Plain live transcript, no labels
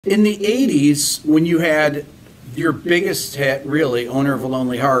In the 80s, when you had your biggest hit, really, Owner of a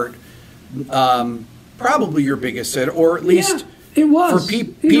Lonely Heart, probably your biggest hit, or at least it was. For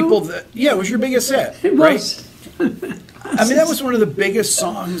people that, it was your biggest hit, it right? Was. I mean, that was one of the biggest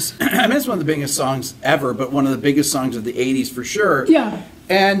songs. I mean, it's one of the biggest songs ever, but one of the biggest songs of the 80s for sure. Yeah.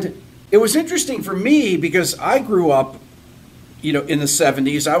 And it was interesting for me because I grew up, in the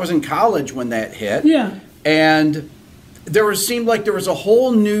 70s. I was in college when that hit. Yeah. And seemed like there was a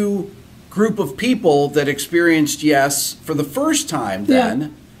whole new group of people that experienced Yes for the first time then. Yeah.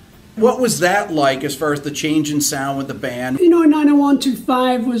 What was that like as far as the change in sound with the band?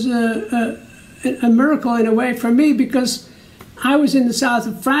 90125 was a miracle in a way for me because I was in the south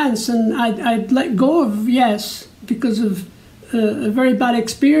of France and I'd let go of Yes because of a very bad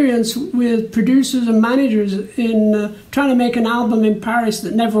experience with producers and managers in trying to make an album in Paris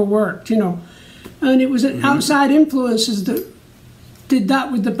that never worked, And it was outside influences that did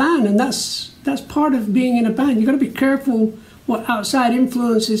that with the band, and that's part of being in a band. You've got to be careful what outside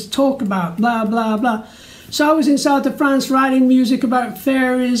influences talk about, blah, blah, blah. So I was in south of France writing music about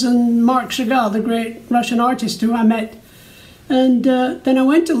fairies and Marc Chagall, the great Russian artist who I met. And then I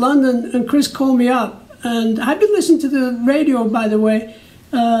went to London, and Chris called me up. And I've been listening to the radio, by the way.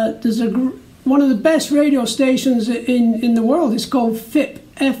 There's one of the best radio stations in the world. It's called FIP,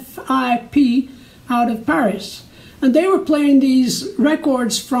 F-I-P, out of Paris. And they were playing these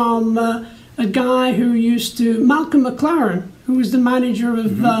records from a guy who Malcolm McLaren, who was the manager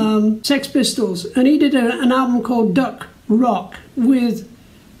of Sex Pistols. And he did an album called Duck Rock with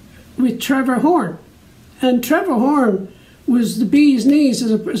Trevor Horn. And Trevor Horn was the bee's knees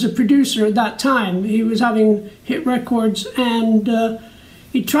as a producer at that time. He was having hit records, and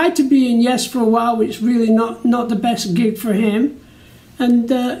he tried to be in Yes for a while, which is really not the best gig for him. And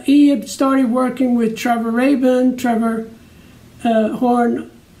he had started working with Trevor Rabin, Trevor Horn,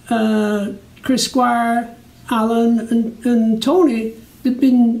 Chris Squire, Alan, and Tony. They'd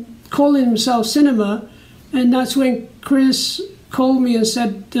been calling themselves Cinema, and that's when Chris called me and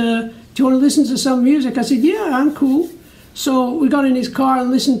said, do you want to listen to some music? I said, yeah, I'm cool. So we got in his car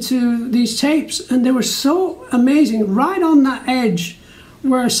and listened to these tapes, and they were so amazing, right on that edge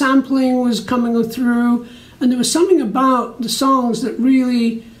where sampling was coming through, and there was something about the songs that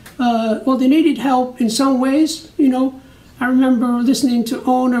really, they needed help in some ways, I remember listening to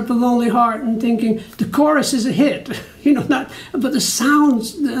Owner of a Lonely Heart and thinking, the chorus is a hit, but the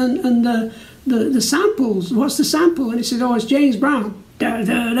sounds and the samples, what's the sample? And he said, oh, it's James Brown, da,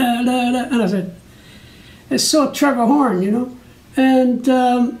 da, da, da, da. And I said, it's so Trevor Horn, And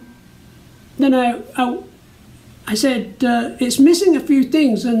then I said, it's missing a few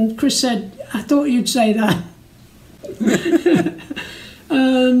things. And Chris said, I thought you'd say that.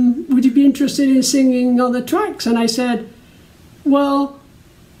 Would you be interested in singing on the tracks? And I said, well,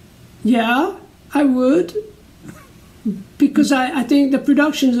 yeah, I would. Because I think the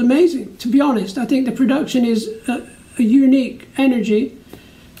production is amazing, to be honest. I think the production is a unique energy.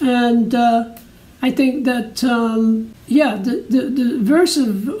 And I think that, the verse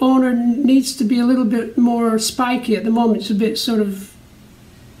of Owner needs to be a little bit more spiky at the moment. It's a bit sort of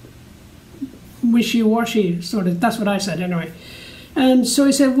wishy-washy, sort of. That's what I said, anyway. And so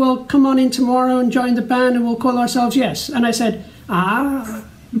he said, well, come on in tomorrow and join the band and we'll call ourselves Yes. And I said,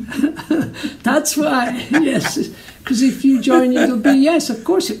 that's why, yes. Because if you join, it'll be Yes. Of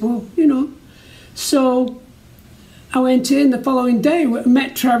course it will, So I went in the following day,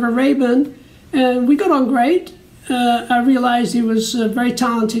 met Trevor Rabin, and we got on great. I realized he was a very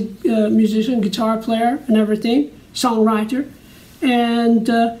talented musician, guitar player and everything, songwriter. And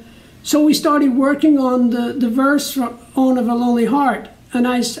so we started working on the verse for Owner of a Lonely Heart. And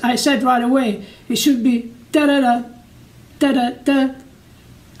I said right away, it should be da-da-da, da-da-da.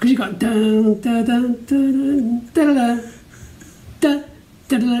 Because you got da-da-da, da-da-da,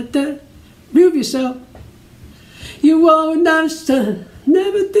 da-da-da. Move yourself. You won't understand.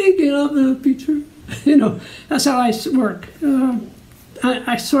 Never thinking of the future. That's how I work.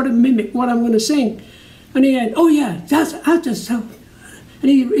 I sort of mimic what I'm going to sing. And he had, oh yeah, I'll just help. And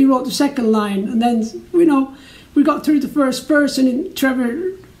he wrote the second line. And then, we got through the first verse, and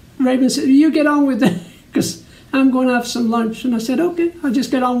Trevor Rabin said, you get on with it, because I'm going to have some lunch. And I said, okay, I'll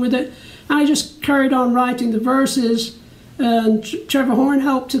just get on with it. And I just carried on writing the verses, and Trevor Horn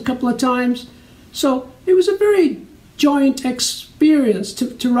helped a couple of times. So it was a very joint experience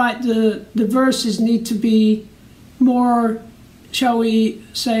to write. The verses need to be more, shall we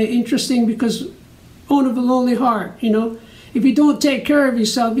say, interesting, because Owner of a Lonely Heart, if you don't take care of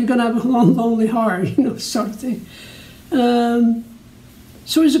yourself, you're going to have a lonely heart, sort of thing.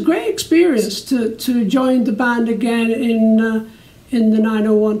 So it was a great experience to join the band again in the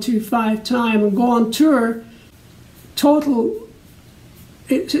 90125 time and go on tour, total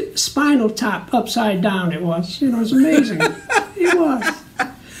spinal tap upside down it was. You know, it was amazing. It was.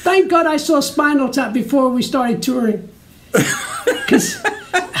 Thank God I saw Spinal Tap before we started touring. Because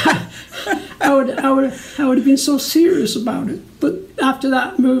I would have been so serious about it. But after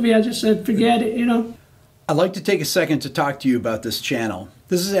that movie, I just said, forget it, you know. I'd like to take a second to talk to you about this channel.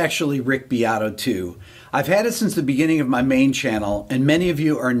 This is actually Rick Beato 2. I've had it since the beginning of my main channel, and many of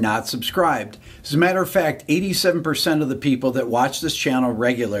you are not subscribed. As a matter of fact, 87% of the people that watch this channel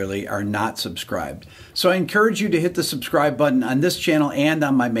regularly are not subscribed. So I encourage you to hit the subscribe button on this channel and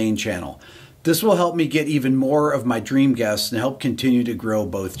on my main channel. This will help me get even more of my dream guests and help continue to grow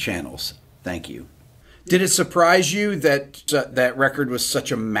both channels. Thank you. Did it surprise you that that record was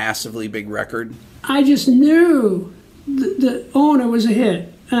such a massively big record? I just knew the owner was a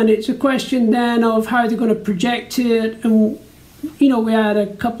hit, and it's a question then of how they're going to project it. And you know, we had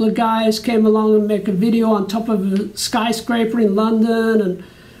a couple of guys came along and make a video on top of a skyscraper in London, and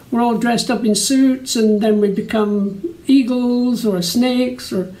we're all dressed up in suits, and then we become eagles or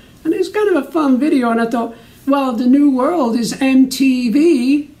snakes, and it's kind of a fun video. And I thought, well, the new world is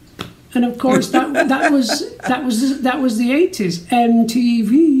MTV. And of course, that was the 80s,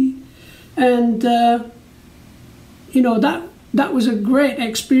 MTV, and you know, that was a great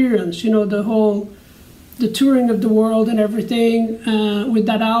experience. You know, the touring of the world and everything with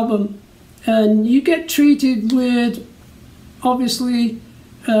that album, and you get treated with obviously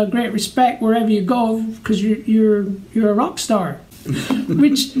great respect wherever you go because you're a rock star,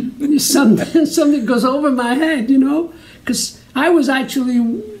 which is something goes over my head, you know, because I was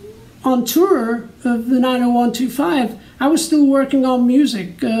actually on tour of the 90125, I was still working on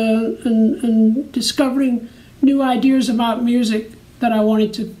music and discovering new ideas about music that I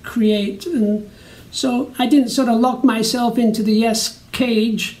wanted to create. And so I didn't sort of lock myself into the yes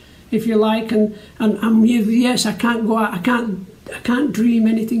cage, if you like, and I'm yes, I can't go out, I can't dream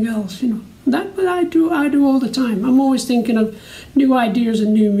anything else, you know. But I do all the time. I'm always thinking of new ideas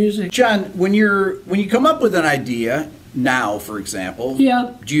and new music. Jon, when you come up with an idea, now, for example,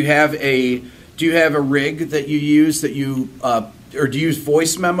 yeah. Do you have a rig that you use that you or do you use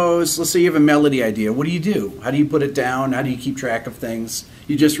voice memos? Let's say you have a melody idea. What do you do? How do you put it down? How do you keep track of things?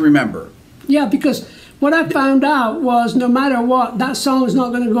 You just remember. Yeah, because what I found out was no matter what, that song is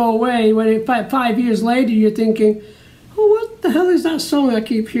not going to go away. When 5 years later, you're thinking, oh, what the hell is that song I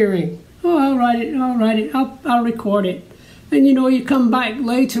keep hearing? Oh, I'll write it. I'll record it. And you know, you come back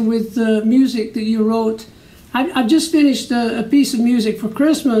later with the music that you wrote. I've just finished a piece of music for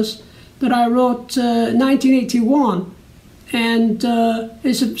Christmas that I wrote 1981, and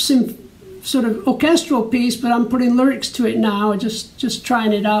it's a sort of orchestral piece, but I'm putting lyrics to it now, just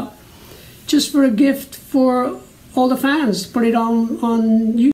trying it out, just for a gift for all the fans. Put it on YouTube.